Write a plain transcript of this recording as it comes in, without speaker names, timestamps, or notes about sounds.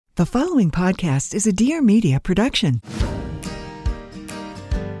The following podcast is a Dear Media production.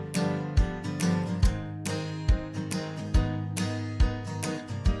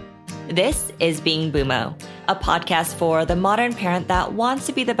 This is Being Boomo, a podcast for the modern parent that wants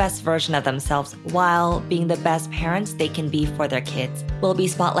to be the best version of themselves while being the best parents they can be for their kids. We'll be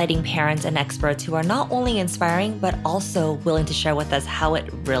spotlighting parents and experts who are not only inspiring, but also willing to share with us how it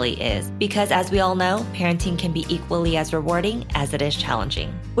really is. Because as we all know, parenting can be equally as rewarding as it is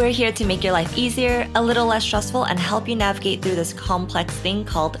challenging. We're here to make your life easier, a little less stressful, and help you navigate through this complex thing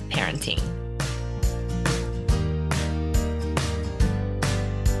called parenting.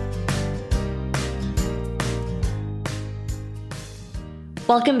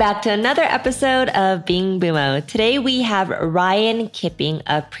 Welcome back to another episode of Being Boomo. Today we have Ryann Kipping,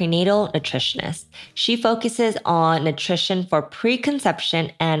 a prenatal nutritionist. She focuses on nutrition for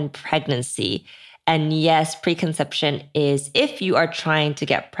preconception and pregnancy. And yes, preconception is if you are trying to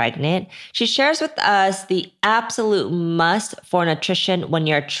get pregnant. She shares with us the absolute must for nutrition when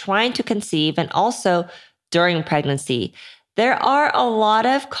you're trying to conceive and also during pregnancy. There are a lot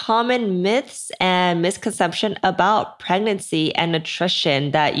of common myths and misconceptions about pregnancy and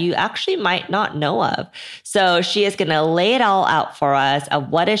nutrition that you actually might not know of. So she is going to lay it all out for us of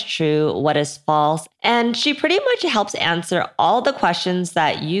what is true, what is false. And she pretty much helps answer all the questions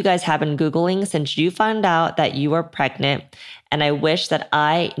that you guys have been Googling since you found out that you were pregnant. And I wish that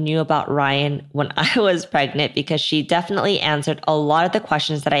I knew about Ryann when I was pregnant because she definitely answered a lot of the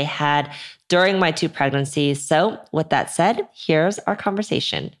questions that I had during my 2 pregnancies. So with that said, here's our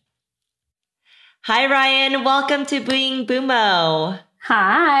conversation. Hi, Ryann. Welcome to Being Boomo.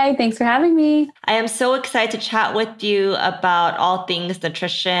 Hi, thanks for having me. I am so excited to chat with you about all things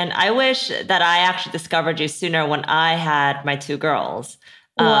nutrition. I wish that I actually discovered you sooner when I had my 2 girls.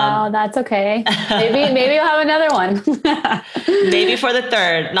 Wow, that's okay. Maybe you'll have another one. Maybe for the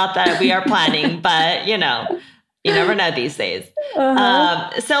 3rd. Not that we are planning, but you never know these days.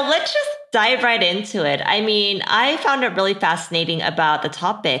 So let's just dive right into it. I mean, I found it really fascinating about the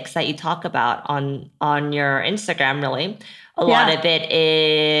topics that you talk about on your Instagram, really. A lot of it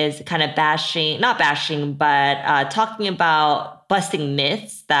is kind of not bashing, but talking about busting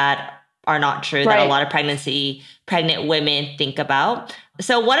myths that are not true, that a lot of pregnant women think about.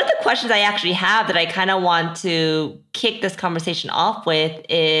 So one of the questions I actually have that I kind of want to kick this conversation off with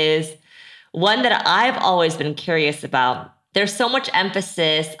is one that I've always been curious about. There's so much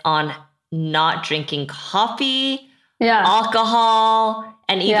emphasis on not drinking coffee, alcohol,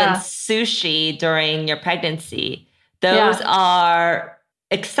 and even sushi during your pregnancy. Those are,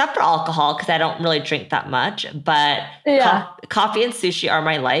 except for alcohol, because I don't really drink that much, but coffee and sushi are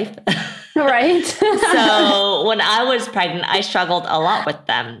my life. Right. So when I was pregnant, I struggled a lot with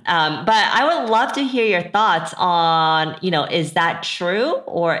them. But I would love to hear your thoughts on, is that true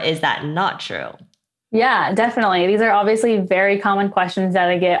or is that not true? Yeah, definitely. These are obviously very common questions that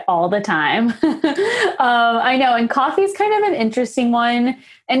I get all the time. I know. And coffee is kind of an interesting one.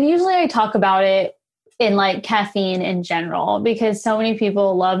 And usually I talk about it in like caffeine in general, because so many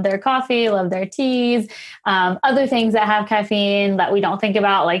people love their coffee, love their teas, other things that have caffeine that we don't think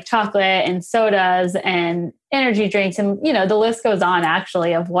about, like chocolate and sodas and energy drinks. And, the list goes on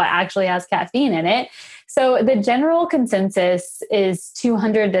actually of what actually has caffeine in it. So the general consensus is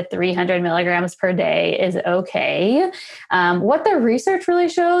 200 to 300 milligrams per day is okay. What the research really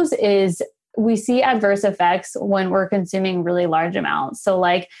shows is we see adverse effects when we're consuming really large amounts. So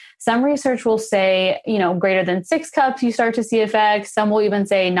like some research will say, greater than 6 cups, you start to see effects. Some will even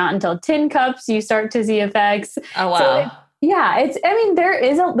say not until 10 cups, you start to see effects. Oh, wow. So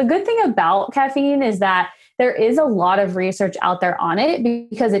the good thing about caffeine is that there is a lot of research out there on it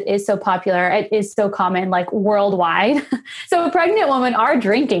because it is so popular. It is so common, like worldwide. So pregnant women are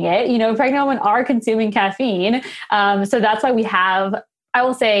drinking it, pregnant women are consuming caffeine. So that's why we have, I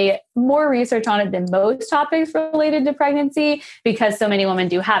will say, more research on it than most topics related to pregnancy because so many women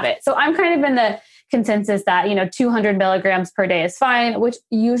do have it. So I'm kind of in the consensus that, 200 milligrams per day is fine, which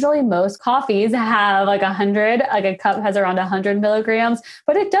usually most coffees have like 100, like a cup has around 100 milligrams,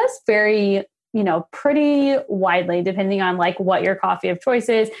 but it does vary, pretty widely depending on like what your coffee of choice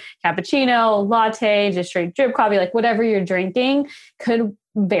is, cappuccino, latte, just straight drip coffee, like whatever you're drinking could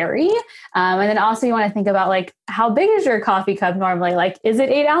vary. And then also you want to think about like, how big is your coffee cup normally? Like, is it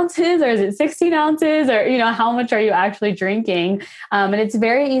 8 ounces or is it 16 ounces or, how much are you actually drinking? And it's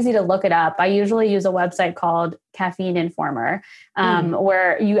very easy to look it up. I usually use a website called Caffeine Informer,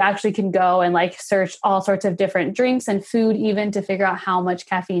 where you actually can go and like search all sorts of different drinks and food even to figure out how much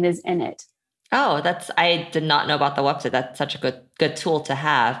caffeine is in it. Oh, I did not know about the website. That's such a good tool to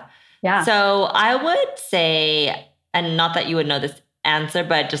have. Yeah. So I would say, and not that you would know this answer,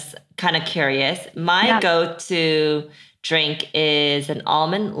 but just kind of curious. My go-to drink is an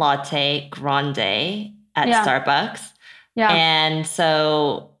almond latte grande at Starbucks. Yeah. And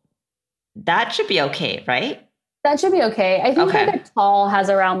so that should be okay, right? That should be okay. I think like a tall has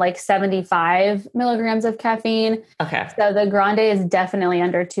around like 75 milligrams of caffeine. Okay. So the grande is definitely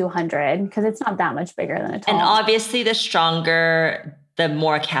under 200 because it's not that much bigger than a tall. And obviously the stronger, the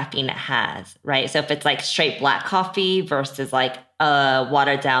more caffeine it has, right? So if it's like straight black coffee versus like a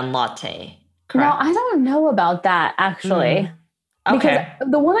watered down latte. Correct? No, I don't know about that actually. Okay.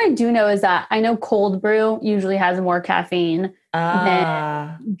 Because the one I do know is that I know cold brew usually has more caffeine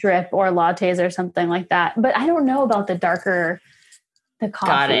than drip or lattes or something like that. But I don't know about the coffee.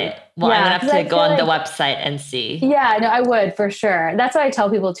 Got it. Well, I'm going to have to go on the website and see. Yeah, no, I would for sure. That's what I tell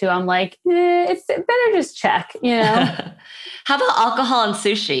people too. I'm like, it's better just check, you know? How about alcohol and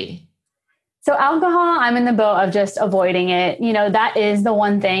sushi? So alcohol, I'm in the boat of just avoiding it. You know, that is the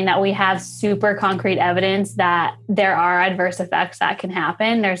one thing that we have super concrete evidence that there are adverse effects that can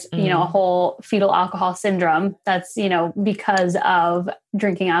happen. There's, you know, a whole fetal alcohol syndrome that's, you know, because of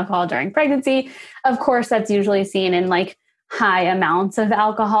drinking alcohol during pregnancy. Of course, that's usually seen in like high amounts of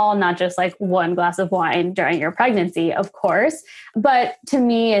alcohol, not just like one glass of wine during your pregnancy, of course. But to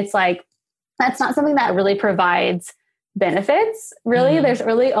me, it's like, that's not something that really provides benefits. Really, there's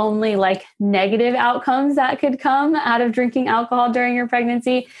really only like negative outcomes that could come out of drinking alcohol during your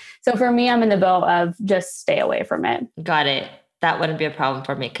pregnancy. So for me, I'm in the boat of just stay away from it. Got it. That wouldn't be a problem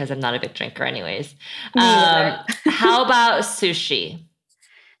for me because I'm not a big drinker anyways. How about sushi?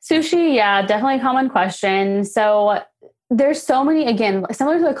 Sushi, yeah, definitely a common question. So there's so many, again,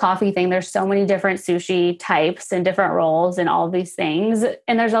 similar to the coffee thing, there's so many different sushi types and different rolls and all of these things.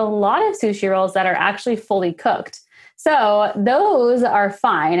 And there's a lot of sushi rolls that are actually fully cooked. So those are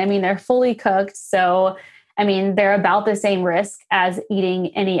fine. I mean, they're fully cooked. So, I mean, they're about the same risk as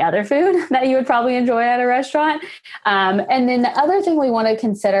eating any other food that you would probably enjoy at a restaurant. And then the other thing we want to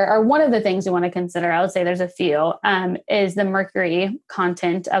consider, or one of the things we want to consider, I would say there's a few, is the mercury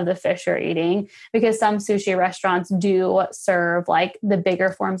content of the fish you're eating, because some sushi restaurants do serve like the bigger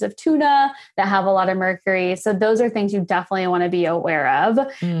forms of tuna that have a lot of mercury. So those are things you definitely want to be aware of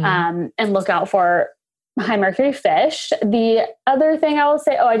and look out for. High mercury fish. The other thing I will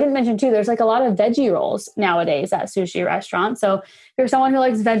say, I didn't mention too, there's like a lot of veggie rolls nowadays at sushi restaurants. So if you're someone who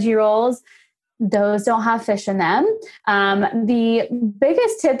likes veggie rolls, those don't have fish in them. The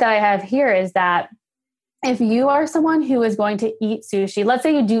biggest tip that I have here is that if you are someone who is going to eat sushi, let's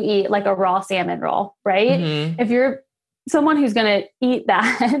say you do eat like a raw salmon roll, right? If you're someone who's going to eat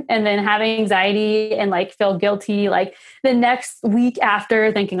that and then have anxiety and like feel guilty, like the next week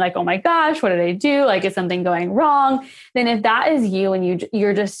after thinking like, oh my gosh, what did I do? Like, is something going wrong? Then if that is you and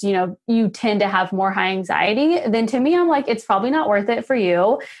you're just, you know, you tend to have more high anxiety, then to me, I'm like, it's probably not worth it for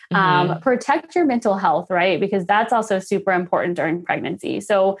you. Protect your mental health, right? Because that's also super important during pregnancy.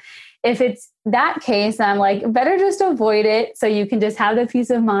 So if it's that case, I'm like, better just avoid it so you can just have the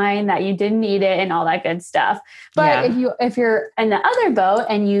peace of mind that you didn't need it and all that good stuff. But if you're in the other boat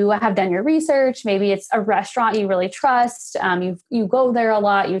and you have done your research, maybe it's a restaurant you really trust, you go there a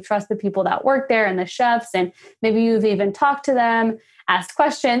lot, you trust the people that work there and the chefs, and maybe you've even talked to them, asked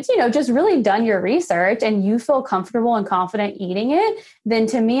questions, you know, just really done your research and you feel comfortable and confident eating it, then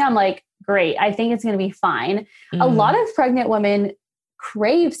to me, I'm like, great, I think it's going to be fine. A lot of pregnant women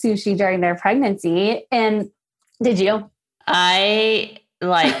crave sushi during their pregnancy. And did you? I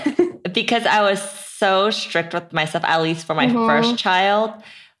because I was so strict with myself, at least for my first child,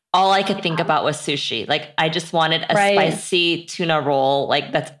 all I could think about was sushi. Like I just wanted a spicy tuna roll.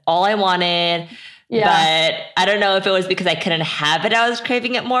 Like that's all I wanted. But I don't know if it was because I couldn't have it, I was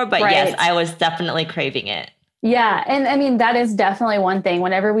craving it more, but yes, I was definitely craving it. Yeah. And I mean, that is definitely one thing.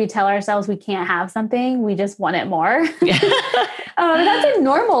 Whenever we tell ourselves we can't have something, we just want it more. That's in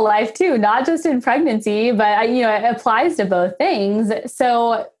normal life too, not just in pregnancy, but you know, it applies to both things.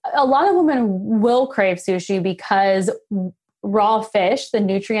 So a lot of women will crave sushi because raw fish, the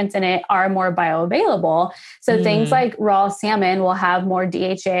nutrients in it are more bioavailable. So things like raw salmon will have more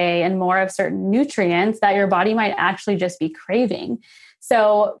DHA and more of certain nutrients that your body might actually just be craving.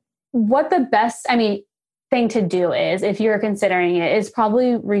 So what the best, thing to do is, if you're considering it, is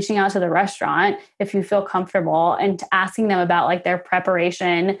probably reaching out to the restaurant if you feel comfortable and asking them about like their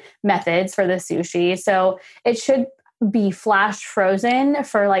preparation methods for the sushi. So it should be flash frozen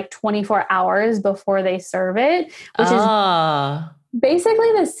for like 24 hours before they serve it, which is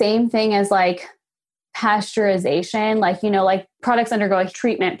basically the same thing as like pasteurization, like products undergo a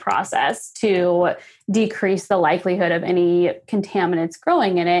treatment process to decrease the likelihood of any contaminants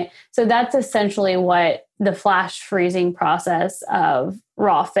growing in it. So that's essentially what the flash freezing process of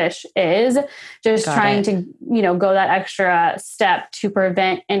raw fish is, just trying to, go that extra step to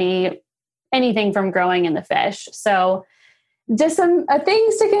prevent anything from growing in the fish. So just some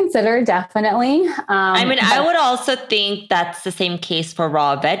things to consider, definitely. I would also think that's the same case for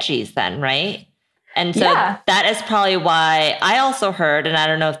raw veggies then, right? And so that is probably why I also heard, and I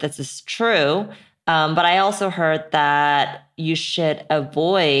don't know if this is true, but I also heard that you should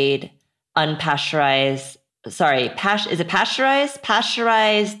avoid unpasteurized, is it pasteurized?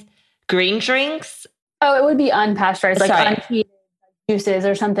 Pasteurized green drinks? Oh, it would be unpasteurized, like unheated juices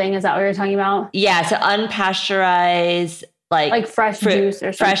or something. Is that what you're talking about? Yeah, so unpasteurized, like fresh juice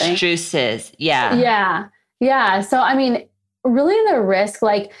or something. Fresh juices, yeah. Yeah. So, really the risk,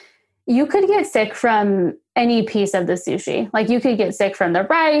 you could get sick from any piece of the sushi. Like you could get sick from the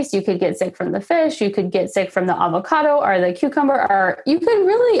rice, you could get sick from the fish, you could get sick from the avocado or the cucumber, or you could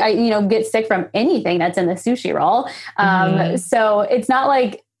really, get sick from anything that's in the sushi roll. So it's not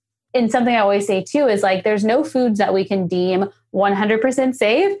like, and something I always say too is there's no foods that we can deem 100%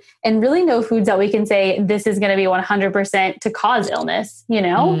 safe, and really no foods that we can say this is going to be 100% to cause illness,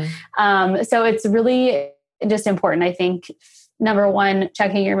 So it's really just important, I think. Number one,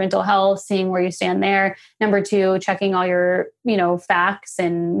 checking your mental health, seeing where you stand there. Number two, checking all your, facts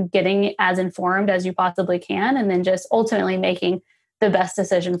and getting as informed as you possibly can. And then just ultimately making the best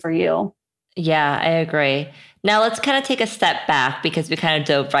decision for you. Yeah, I agree. Now let's kind of take a step back because we kind of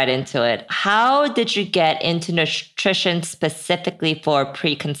dove right into it. How did you get into nutrition specifically for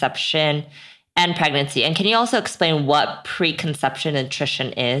preconception and pregnancy? And can you also explain what preconception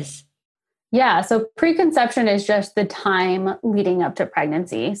nutrition is? Yeah. So preconception is just the time leading up to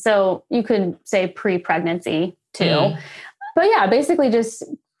pregnancy. So you could say pre-pregnancy too. But yeah, basically just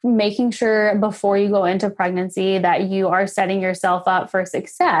making sure before you go into pregnancy that you are setting yourself up for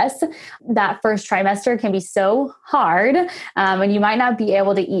success. That first trimester can be so hard, and you might not be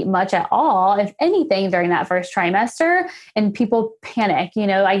able to eat much at all, if anything, during that first trimester. And people panic.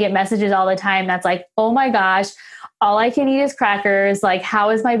 I get messages all the time that's like, oh my gosh, all I can eat is crackers.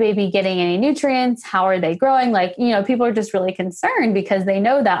 How is my baby getting any nutrients? How are they growing? People are just really concerned because they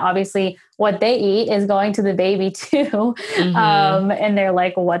know that obviously what they eat is going to the baby too. And they're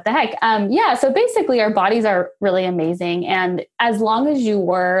like, what the heck? So basically our bodies are really amazing. And as long as you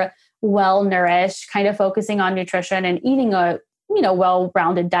were well nourished, kind of focusing on nutrition and eating a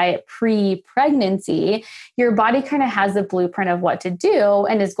well-rounded diet pre-pregnancy, your body kind of has the blueprint of what to do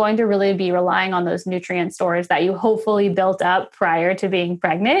and is going to really be relying on those nutrient stores that you hopefully built up prior to being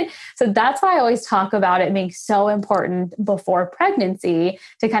pregnant. So that's why I always talk about it being so important before pregnancy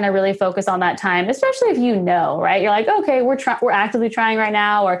to kind of really focus on that time, especially if right? You're like, okay, we're actively trying right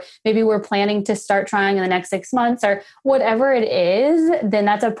now, or maybe we're planning to start trying in the next 6 months or whatever it is, then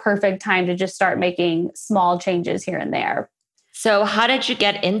that's a perfect time to just start making small changes here and there. So how did you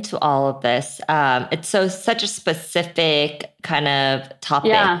get into all of this? It's such a specific kind of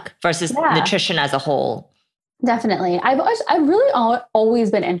topic versus nutrition as a whole. Definitely. I've really always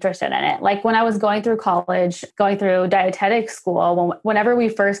been interested in it. When I was going through college, going through dietetic school, whenever we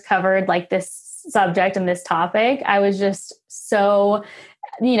first covered this subject and this topic, I was just so,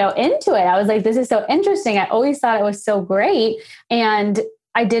 into it. I was like, this is so interesting. I always thought it was so great. And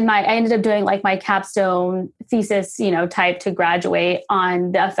I ended up doing my capstone thesis, type to graduate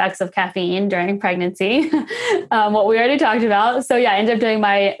on the effects of caffeine during pregnancy, what we already talked about. So I ended up doing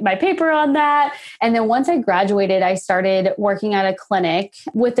my paper on that. And then once I graduated, I started working at a clinic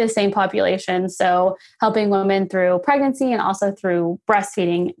with the same population. So helping women through pregnancy and also through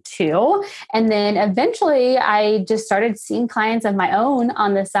breastfeeding too. And then eventually I just started seeing clients of my own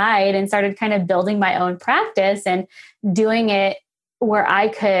on the side and started kind of building my own practice and doing it where I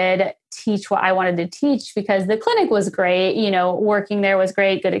could teach what I wanted to teach, because the clinic was great, working there was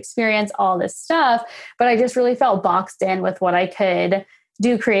great, good experience, all this stuff. But I just really felt boxed in with what I could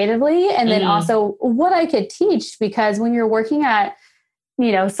do creatively. And then also what I could teach, because when you're working at,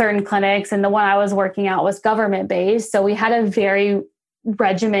 certain clinics, and the one I was working at was government based. So we had a very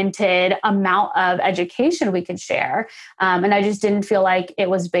regimented amount of education we could share. And I just didn't feel like it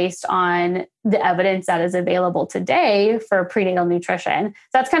was based on the evidence that is available today for prenatal nutrition. So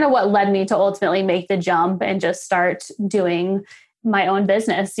that's kind of what led me to ultimately make the jump and just start doing my own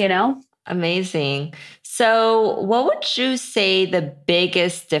business, Amazing. So what would you say the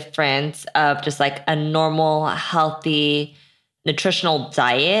biggest difference of just a normal, healthy, nutritional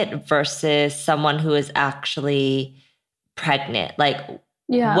diet versus someone who is actually pregnant?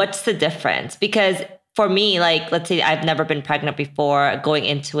 What's the difference? Because for me, like, let's say I've never been pregnant before, going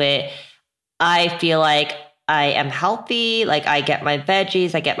into it, I feel like I am healthy, like I get my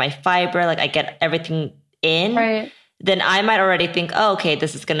veggies, I get my fiber, like I get everything in. Right. Then I might already think, oh, okay,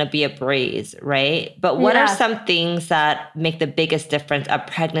 this is going to be a breeze, right? But what are some things that make the biggest difference of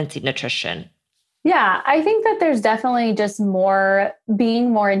pregnancy nutrition? Yeah, I think that there's definitely just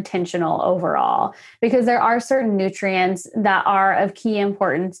being more intentional overall, because there are certain nutrients that are of key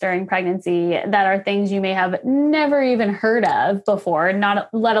importance during pregnancy that are things you may have never even heard of before, not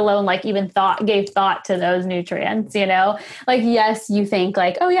let alone like even gave thought to those nutrients, like, yes, you think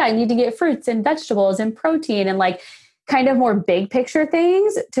like, oh yeah, I need to get fruits and vegetables and protein and like kind of more big picture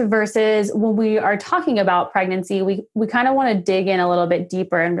things versus when we are talking about pregnancy, we kind of want to dig in a little bit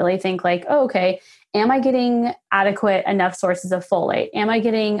deeper and really think like, oh, okay, am I getting adequate enough sources of folate? Am I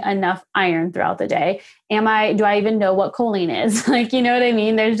getting enough iron throughout the day? Do I even know what choline is? Like, you know what I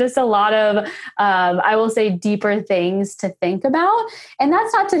mean? There's just a lot of, I will say, deeper things to think about. And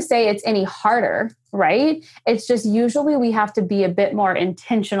that's not to say it's any harder, right? It's just usually we have to be a bit more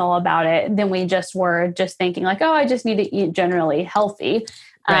intentional about it than we just were just thinking like, oh, I just need to eat generally healthy.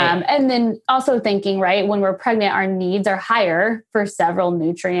 Right. And then also thinking, right, when we're pregnant, our needs are higher for several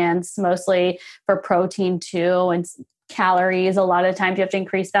nutrients, mostly for protein too, and calories. A lot of times you have to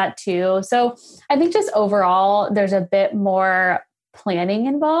increase that too. So I think just overall, there's a bit more planning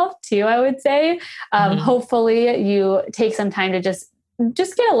involved too, I would say. Hopefully you take some time to just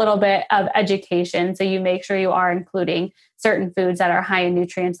get a little bit of education. So you make sure you are including certain foods that are high in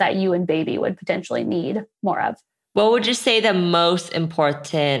nutrients that you and baby would potentially need more of. What would you say the most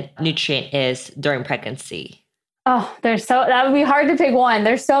important nutrient is during pregnancy? Oh, that would be hard to pick one.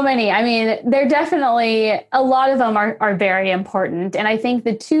 There's so many. I mean, they're definitely, a lot of them are very important. And I think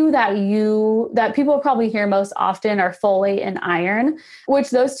the two that people probably hear most often are folate and iron,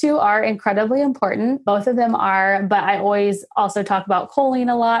 which those two are incredibly important. Both of them are, but I always also talk about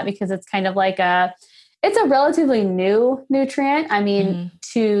choline a lot because it's kind of like it's a relatively new nutrient. I mean,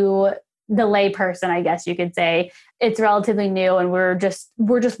 to the lay person, I guess you could say, it's relatively new and we're just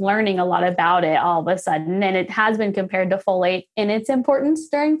learning a lot about it all of a sudden. And it has been compared to folate in its importance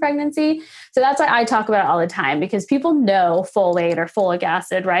during pregnancy. So that's why I talk about it all the time, because people know folate or folic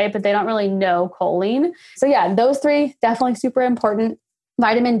acid, right? But they don't really know choline. So yeah, those three definitely super important.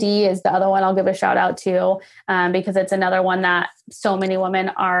 Vitamin D is the other one I'll give a shout out to because it's another one that so many women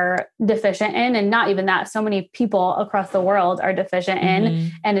are deficient in, and not even that, so many people across the world are deficient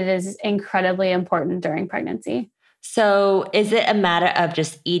in, and it is incredibly important during pregnancy. So is it a matter of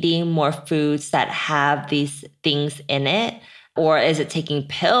just eating more foods that have these things in it? Or is it taking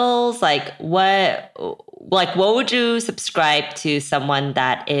pills? What would you subscribe to someone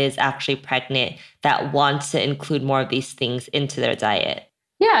that is actually pregnant that wants to include more of these things into their diet?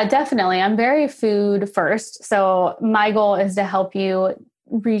 Yeah, definitely. I'm very food first. So my goal is to help you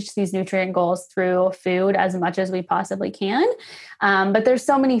reach these nutrient goals through food as much as we possibly can. But there's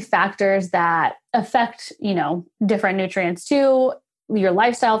so many factors that affect, different nutrients too. Your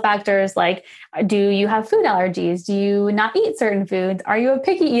lifestyle factors, like, do you have food allergies? Do you not eat certain foods? Are you a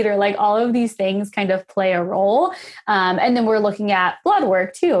picky eater? Like, all of these things kind of play a role. And then we're looking at blood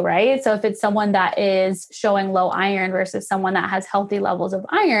work too, right? So if it's someone that is showing low iron versus someone that has healthy levels of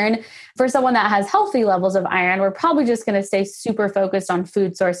iron, for someone that has healthy levels of iron, we're probably just going to stay super focused on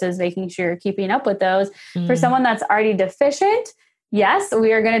food sources, making sure you're keeping up with those. For someone that's already deficient, yes,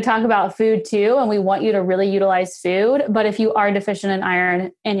 we are going to talk about food too, and we want you to really utilize food. But if you are deficient in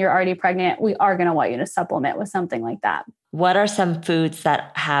iron and you're already pregnant, we are going to want you to supplement with something like that. What are some foods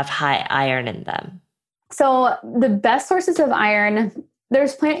that have high iron in them? So the best sources of iron,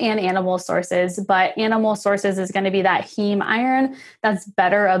 there's plant and animal sources, but animal sources is going to be that heme iron that's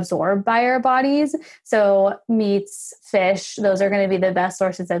better absorbed by our bodies. So meats, fish, those are going to be the best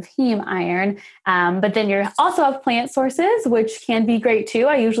sources of heme iron. But then you also have plant sources, which can be great too.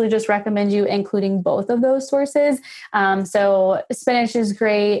 I usually just recommend you including both of those sources. So spinach is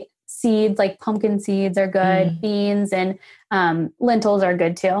great. Seeds like pumpkin seeds are good. Beans and lentils are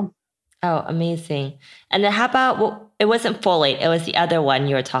good too. Oh, amazing. And then how about, it wasn't folate, it was the other one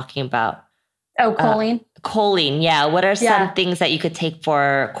you were talking about. Oh, choline. Choline, yeah. What are some things that you could take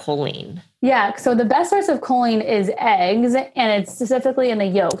for choline? Yeah, so the best source of choline is eggs, and it's specifically in the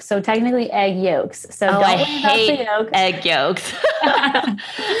yolks. So technically egg yolks. So don't I worry about the hate yolk. egg yolks.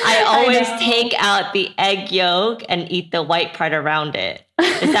 I always take out the egg yolk and eat the white part around it.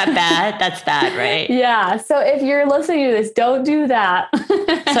 Is that bad? That's bad, right? Yeah. So if you're listening to this, don't do that.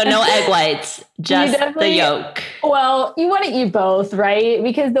 So no egg whites, just the yolk. Well, you want to eat both, right?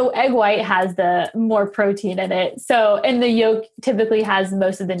 Because the egg white has the more protein in it. So, and the yolk typically has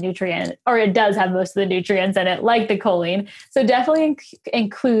most of the nutrients, or it does have most of the nutrients in it, like the choline. So definitely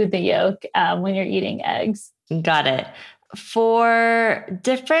include the yolk when you're eating eggs. Got it. For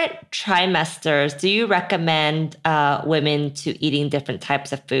different trimesters, do you recommend women to eating different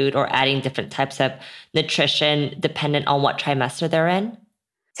types of food or adding different types of nutrition dependent on what trimester they're in?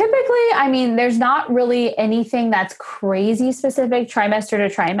 Typically, I mean, there's not really anything that's crazy specific trimester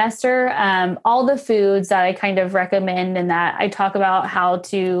to trimester. All the foods that I kind of recommend and that I talk about how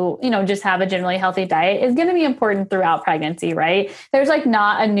to, just have a generally healthy diet is going to be important throughout pregnancy, right? There's like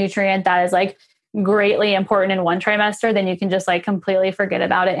not a nutrient that is like greatly important in one trimester, then you can just like completely forget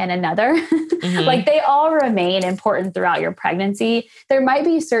about it in another. Mm-hmm. Like they all remain important throughout your pregnancy. There might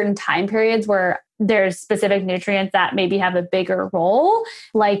be certain time periods where there's specific nutrients that maybe have a bigger role,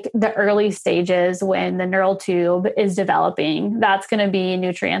 like the early stages when the neural tube is developing. That's going to be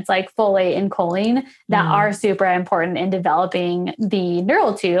nutrients like folate and choline that are super important in developing the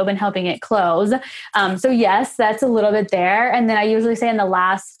neural tube and helping it close. So yes, that's a little bit there. And then I usually say in the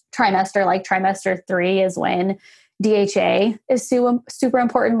last trimester, like trimester 3 is when DHA is super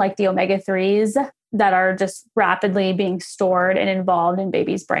important, like the omega-3s that are just rapidly being stored and involved in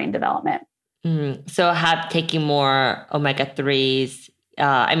baby's brain development. So taking more omega-3s.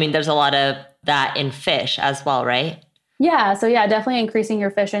 There's a lot of that in fish as well, right? Yeah. So yeah, definitely increasing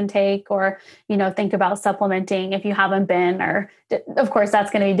your fish intake or, think about supplementing if you haven't been, or of course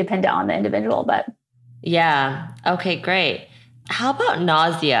that's going to be dependent on the individual, but. Yeah. Okay, great. How about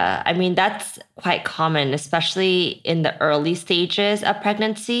nausea? That's quite common, especially in the early stages of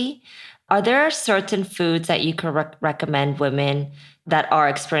pregnancy. Are there certain foods that you could recommend women that are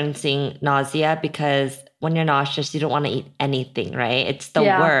experiencing nausea? Because when you're nauseous, you don't want to eat anything, right? It's the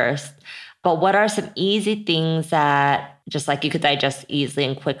worst. But what are some easy things that just like you could digest easily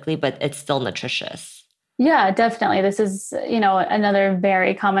and quickly, but it's still nutritious? Yeah, definitely. This is, another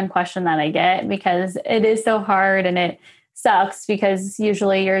very common question that I get because it is so hard and it sucks because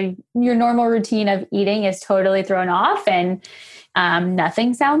usually your normal routine of eating is totally thrown off and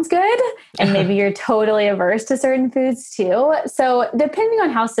nothing sounds good. And maybe you're totally averse to certain foods too. So depending on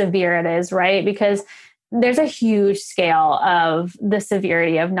how severe it is, right? Because there's a huge scale of the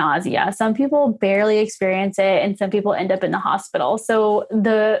severity of nausea. Some people barely experience it and some people end up in the hospital. So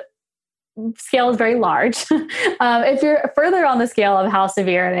the scale is very large. If you're further on the scale of how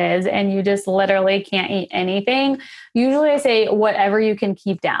severe it is and you just literally can't eat anything, usually I say whatever you can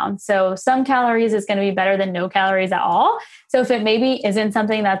keep down. So some calories is going to be better than no calories at all. So if it maybe isn't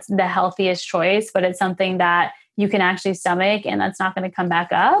something that's the healthiest choice, but it's something that you can actually stomach and that's not going to come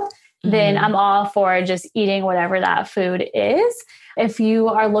back up, then I'm all for just eating whatever that food is. If you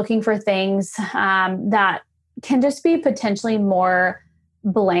are looking for things that can just be potentially more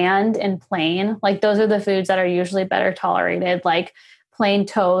bland and plain, like those are the foods that are usually better tolerated, like plain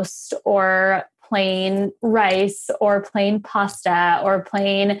toast or plain rice or plain pasta or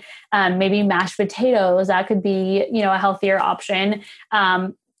plain maybe mashed potatoes. That could be, a healthier option.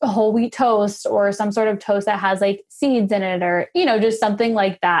 Whole wheat toast or some sort of toast that has like seeds in it or, just something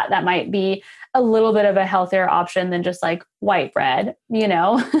like that, that might be a little bit of a healthier option than just like white bread,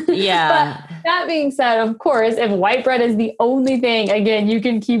 Yeah. But that being said, of course, if white bread is the only thing, again, you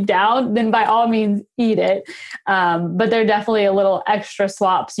can keep down, then by all means eat it. But there are definitely a little extra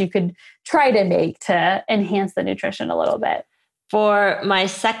swaps you could try to make to enhance the nutrition a little bit. For my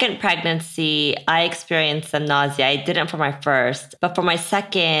second pregnancy, I experienced some nausea. I didn't for my first, but for my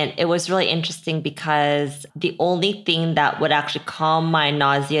second, it was really interesting because the only thing that would actually calm my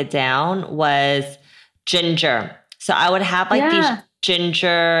nausea down was ginger. So I would have these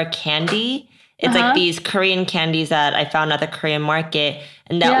ginger candy. It's like these Korean candies that I found at the Korean market.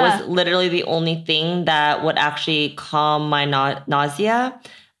 And that was literally the only thing that would actually calm my nausea.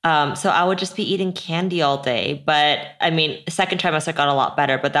 So I would just be eating candy all day. But second trimester got a lot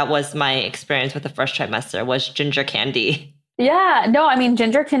better, but that was my experience with the first trimester was ginger candy. Yeah, no,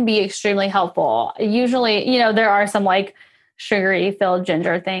 ginger can be extremely helpful. Usually, there are some like sugary filled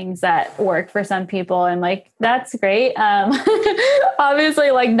ginger things that work for some people and that's great. Obviously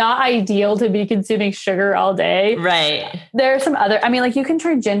not ideal to be consuming sugar all day. Right. There are some other, you can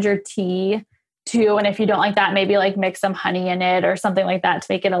try ginger tea too. And if you don't like that, maybe mix some honey in it or something like that to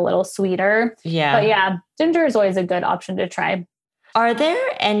make it a little sweeter. Yeah. But yeah, ginger is always a good option to try. Are there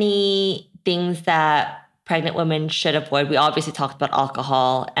any things that pregnant women should avoid? We obviously talked about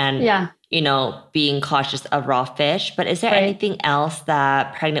alcohol and being cautious of raw fish. But is there anything else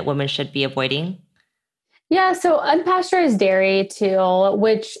that pregnant women should be avoiding? Yeah, so unpasteurized dairy too,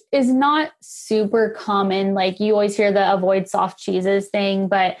 which is not super common. Like you always hear the avoid soft cheeses thing,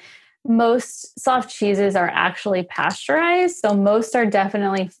 but most soft cheeses are actually pasteurized. So most are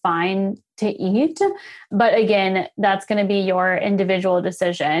definitely fine to eat. But again, that's going to be your individual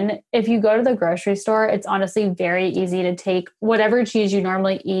decision. If you go to the grocery store, it's honestly very easy to take whatever cheese you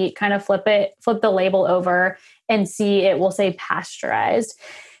normally eat, kind of flip the label over and see it will say pasteurized.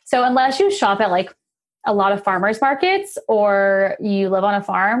 So unless you shop at like a lot of farmers markets or you live on a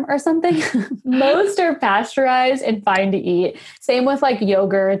farm or something, most are pasteurized and fine to eat. Same with like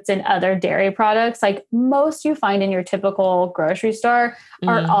yogurts and other dairy products. Like most you find in your typical grocery store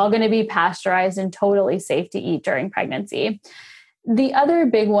are all going to be pasteurized and totally safe to eat during pregnancy. The other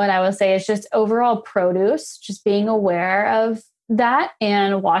big one I will say is just overall produce, just being aware of that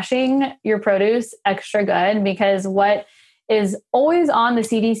and washing your produce extra good, because what is always on the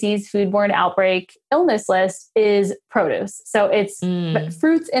CDC's foodborne outbreak illness list is produce. So it's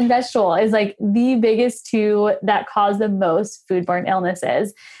fruits and vegetable is like the biggest two that cause the most foodborne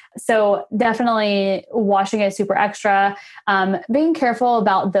illnesses. So definitely washing it super extra, being careful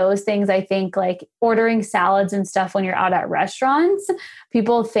about those things. I think like ordering salads and stuff when you're out at restaurants,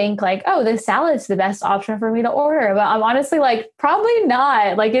 people think like, oh, this salad's the best option for me to order. But I'm honestly like, probably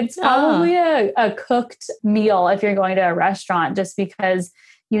not. Like it's probably a cooked meal if you're going to a restaurant, just because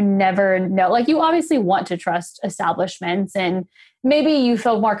you never know. Like you obviously want to trust establishments, and maybe you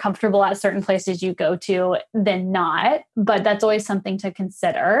feel more comfortable at certain places you go to than not, but that's always something to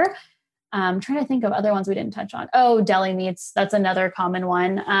consider. I'm trying to think of other ones we didn't touch on. Oh, deli meats. That's another common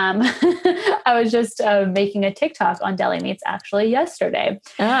one. I was just making a TikTok on deli meats actually yesterday.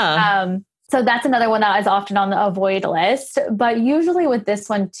 So that's another one that is often on the avoid list, but usually with this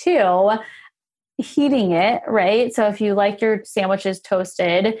one too, heating it, right? So if you like your sandwiches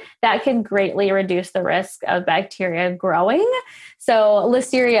toasted, that can greatly reduce the risk of bacteria growing. So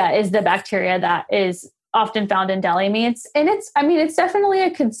Listeria is the bacteria that is often found in deli meats. And it's definitely a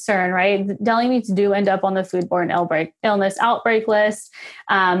concern, right? Deli meats do end up on the foodborne illness outbreak list.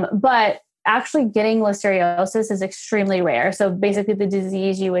 But actually getting listeriosis is extremely rare. So basically the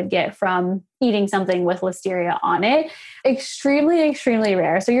disease you would get from eating something with listeria on it, extremely, extremely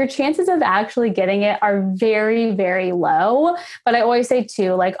rare. So your chances of actually getting it are very, very low. But I always say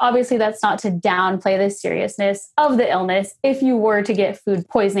too, like, obviously that's not to downplay the seriousness of the illness. If you were to get food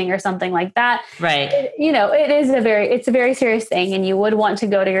poisoning or something like that, right. It's a very serious thing. And you would want to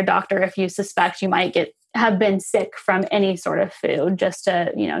go to your doctor if you suspect you might have been sick from any sort of food, just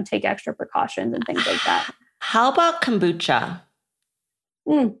to, take extra precautions and things like that. How about kombucha?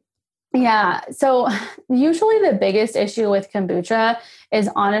 Yeah. So usually the biggest issue with kombucha is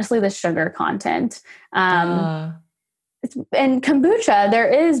honestly the sugar content. And kombucha, there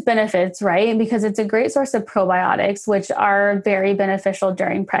is benefits, right? Because it's a great source of probiotics, which are very beneficial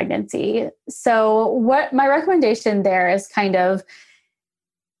during pregnancy. So what my recommendation there is kind of,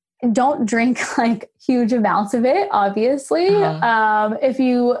 don't drink like huge amounts of it, obviously. If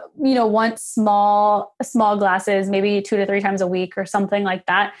you, want small glasses, maybe 2 to 3 times a week or something like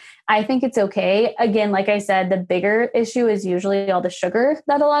that, I think it's okay. Again, like I said, the bigger issue is usually all the sugar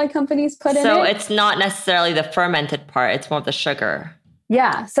that a lot of companies put in it. So it's not necessarily the fermented part, it's more of the sugar.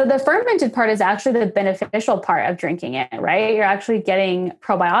 Yeah. So the fermented part is actually the beneficial part of drinking it, right? You're actually getting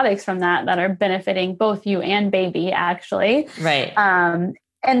probiotics from that are benefiting both you and baby, actually. Right.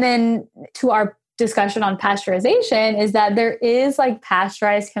 And then to our discussion on pasteurization is that there is like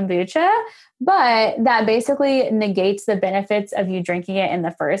pasteurized kombucha, but that basically negates the benefits of you drinking it in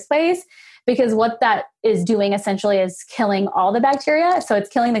the first place, because what that is doing essentially is killing all the bacteria. So it's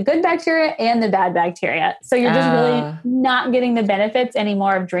killing the good bacteria and the bad bacteria. So you're just really not getting the benefits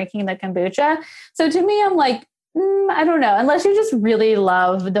anymore of drinking the kombucha. So to me, I'm like, I don't know, unless you just really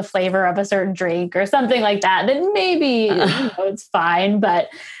love the flavor of a certain drink or something like that, then maybe it's fine, but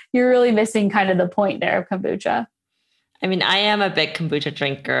you're really missing kind of the point there of kombucha. I mean, I am a big kombucha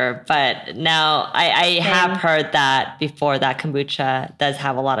drinker, but now I have heard that before that kombucha does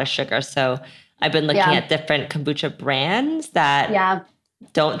have a lot of sugar. So I've been looking at different kombucha brands that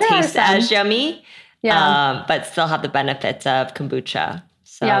don't taste as yummy, but still have the benefits of kombucha.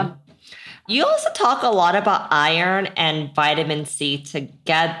 So you also talk a lot about iron and vitamin C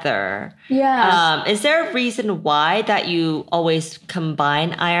together. Yeah. Is there a reason why that you always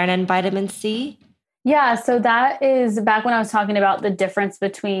combine iron and vitamin C? Yeah, so that is back when I was talking about the difference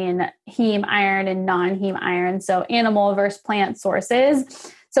between heme iron and non-heme iron, so animal versus plant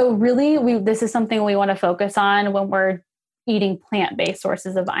sources. So really, this is something we want to focus on when we're eating plant-based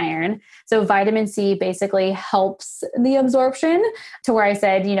sources of iron. So vitamin C basically helps the absorption, to where I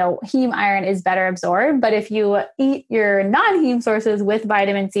said, heme iron is better absorbed. But if you eat your non-heme sources with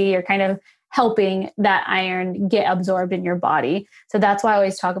vitamin C, you're kind of helping that iron get absorbed in your body. So that's why I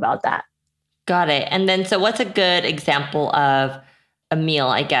always talk about that. Got it. And then, so what's a good example of a meal,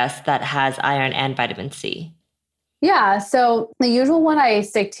 I guess, that has iron and vitamin C? Yeah. So the usual one I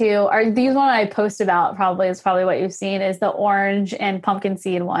stick to, or the usual one I post about is probably what you've seen, is the orange and pumpkin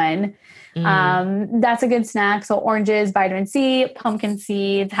seed one. That's a good snack. So oranges, vitamin C, pumpkin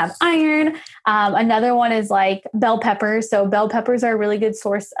seeds have iron. Another one is like bell peppers. So bell peppers are a really good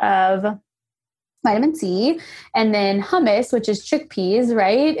source of vitamin C. And then hummus, which is chickpeas,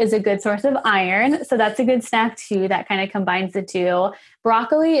 right, is a good source of iron. So that's a good snack too. That kind of combines the two.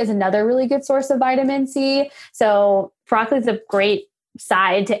 Broccoli is another really good source of vitamin C. So broccoli is a great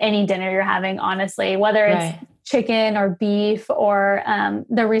side to any dinner you're having, honestly, whether it's chicken or beef, or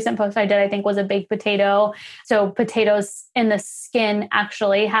the recent post I did, I think, was a baked potato. So potatoes in the skin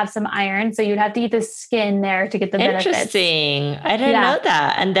actually have some iron. So you'd have to eat the skin there to get the benefits. Interesting. I didn't know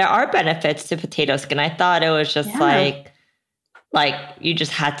that. And there are benefits to potato skin. I thought it was just like you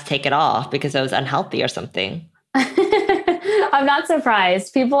just had to take it off because it was unhealthy or something. I'm not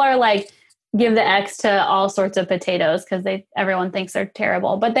surprised. People are like, give the X to all sorts of potatoes because everyone thinks they're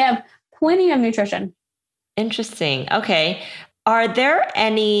terrible, but they have plenty of nutrition. Interesting. Okay. Are there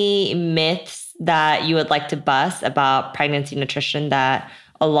any myths that you would like to bust about pregnancy nutrition that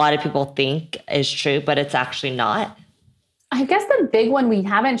a lot of people think is true, but it's actually not? I guess the big one we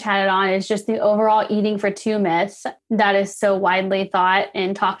haven't chatted on is just the overall eating for two myths that is so widely thought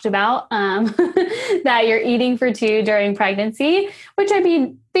and talked about, that you're eating for two during pregnancy, which, I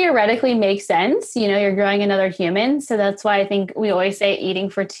mean, theoretically makes sense. You're growing another human. So that's why I think we always say eating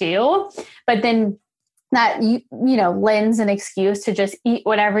for two, but then that, lends an excuse to just eat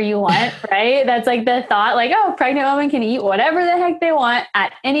whatever you want, right? That's like the thought, like, oh, pregnant women can eat whatever the heck they want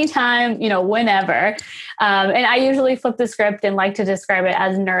at any time, whenever. And I usually flip the script and like to describe it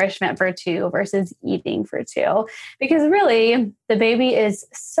as nourishment for two versus eating for two, because really the baby is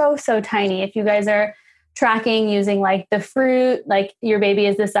so, so tiny. If you guys are tracking using like the fruit, like your baby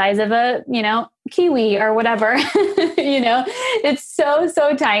is the size of a, kiwi or whatever, it's so,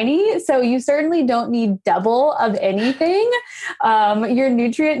 so tiny. So you certainly don't need double of anything. Your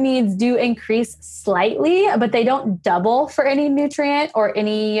nutrient needs do increase slightly, but they don't double for any nutrient or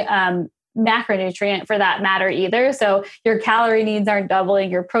any, macronutrient for that matter either. So your calorie needs aren't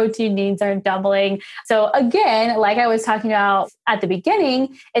doubling, your protein needs aren't doubling. So again, like I was talking about at the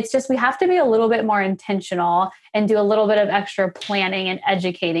beginning, it's just we have to be a little bit more intentional and do a little bit of extra planning and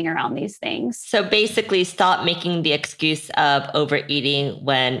educating around these things. So basically stop making the excuse of overeating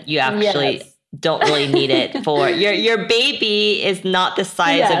when you actually don't really need it for your baby is not the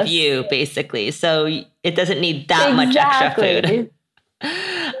size of you, basically. So it doesn't need that much extra food.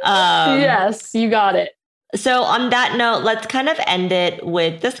 Yes, you got it. So on that note, let's kind of end it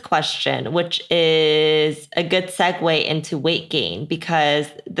with this question, which is a good segue into weight gain, because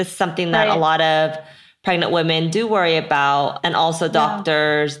this is something that a lot of pregnant women do worry about. And also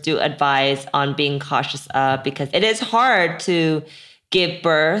doctors do advise on being cautious of, because it is hard to give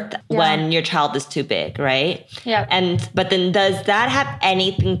birth when your child is too big, right? Yeah. But then does that have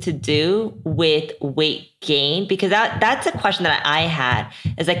anything to do with weight gain? Because that's a question that I had.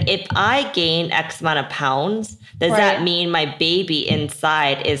 Is like, if I gain X amount of pounds, does that mean my baby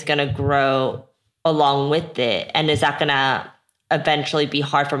inside is going to grow along with it? And is that going to eventually be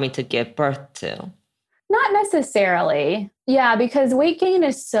hard for me to give birth to? Not necessarily. Yeah, because weight gain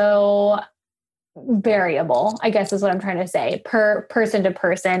is so variable, I guess is what I'm trying to say, per person to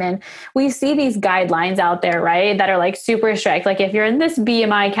person. And we see these guidelines out there, right, that are like super strict. Like if you're in this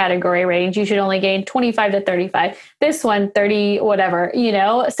BMI category range, you should only gain 25 to 35. This one, 30, whatever,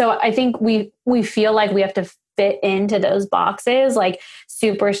 So I think we feel like we have to fit into those boxes like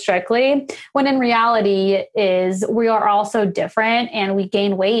super strictly, when in reality is we are all so different and we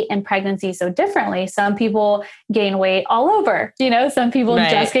gain weight in pregnancy so differently. Some people gain weight all over, some people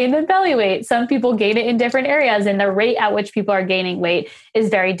just gain the belly weight. Some people gain it in different areas, and the rate at which people are gaining weight is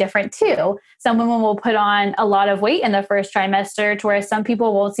very different too. Some women will put on a lot of weight in the first trimester, to whereas some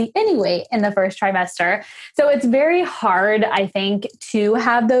people won't see any weight in the first trimester. So it's very hard, I think, to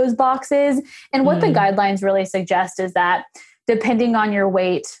have those boxes. And what the guidelines really suggest is that depending on your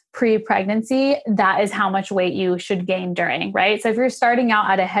weight pre-pregnancy, that is how much weight you should gain during, right? So if you're starting out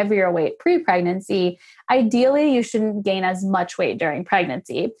at a heavier weight pre-pregnancy, ideally you shouldn't gain as much weight during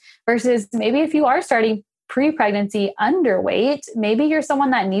pregnancy, versus maybe if you are starting pre-pregnancy underweight, maybe you're someone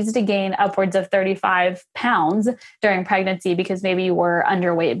that needs to gain upwards of 35 pounds during pregnancy because maybe you were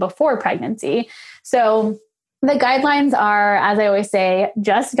underweight before pregnancy. So the guidelines are, as I always say,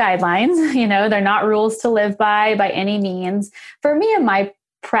 just guidelines. They're not rules to live by any means. For me and my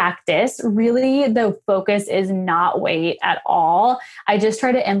practice, really the focus is not weight at all. I just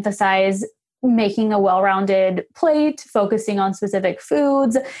try to emphasize making a well-rounded plate, focusing on specific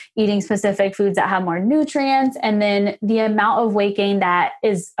foods, eating specific foods that have more nutrients, and then the amount of weight gain that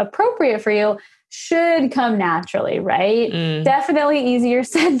is appropriate for you should come naturally, right? Definitely easier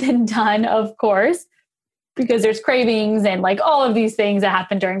said than done, of course, because there's cravings and like all of these things that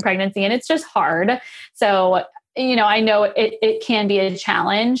happen during pregnancy, and it's just hard. So, I know it can be a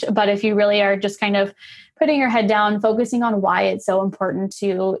challenge, but if you really are just kind of putting your head down, focusing on why it's so important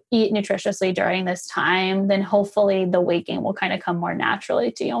to eat nutritiously during this time, then hopefully the weight gain will kind of come more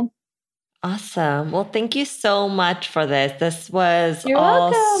naturally to you. Awesome. Well, thank you so much for this. This was You're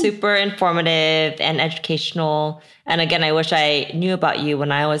all welcome. super informative and educational. And again, I wish I knew about you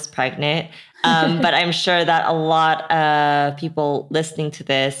when I was pregnant. But I'm sure that a lot of people listening to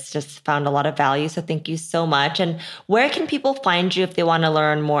this just found a lot of value. So thank you so much. And where can people find you if they want to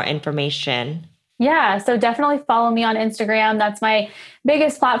learn more information? Yeah, so definitely follow me on Instagram. That's my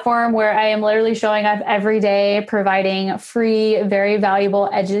biggest platform where I am literally showing up every day, providing free, very valuable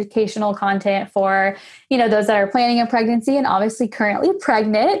educational content for, those that are planning a pregnancy and obviously currently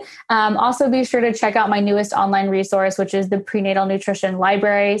pregnant. Also be sure to check out my newest online resource, which is the Prenatal Nutrition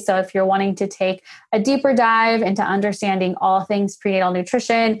Library. So if you're wanting to take a deeper dive into understanding all things prenatal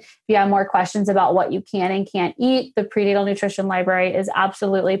nutrition, if you have more questions about what you can and can't eat, the Prenatal Nutrition Library is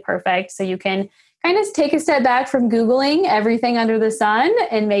absolutely perfect. So you can kind of take a step back from Googling everything under the sun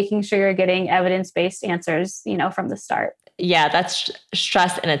and making sure you're getting evidence-based answers, from the start. Yeah, that's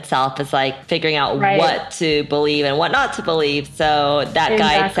stress in itself, is like figuring out what to believe and what not to believe. So that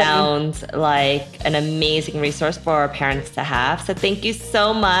guide sounds like an amazing resource for our parents to have. So thank you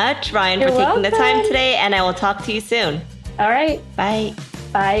so much, Ryann, for taking the time today, and I will talk to you soon. All right. Bye.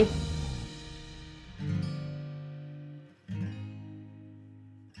 Bye.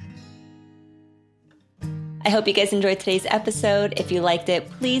 I hope you guys enjoyed today's episode. If you liked it,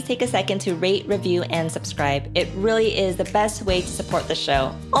 please take a second to rate, review, and subscribe. It really is the best way to support the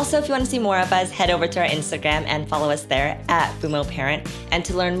show. Also, if you want to see more of us, head over to our Instagram and follow us there at Boomo Parent. And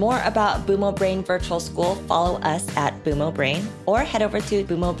to learn more about Boomo Brain Virtual School, follow us at Boomo Brain or head over to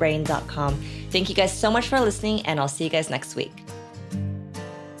boomobrain.com. Thank you guys so much for listening, and I'll see you guys next week.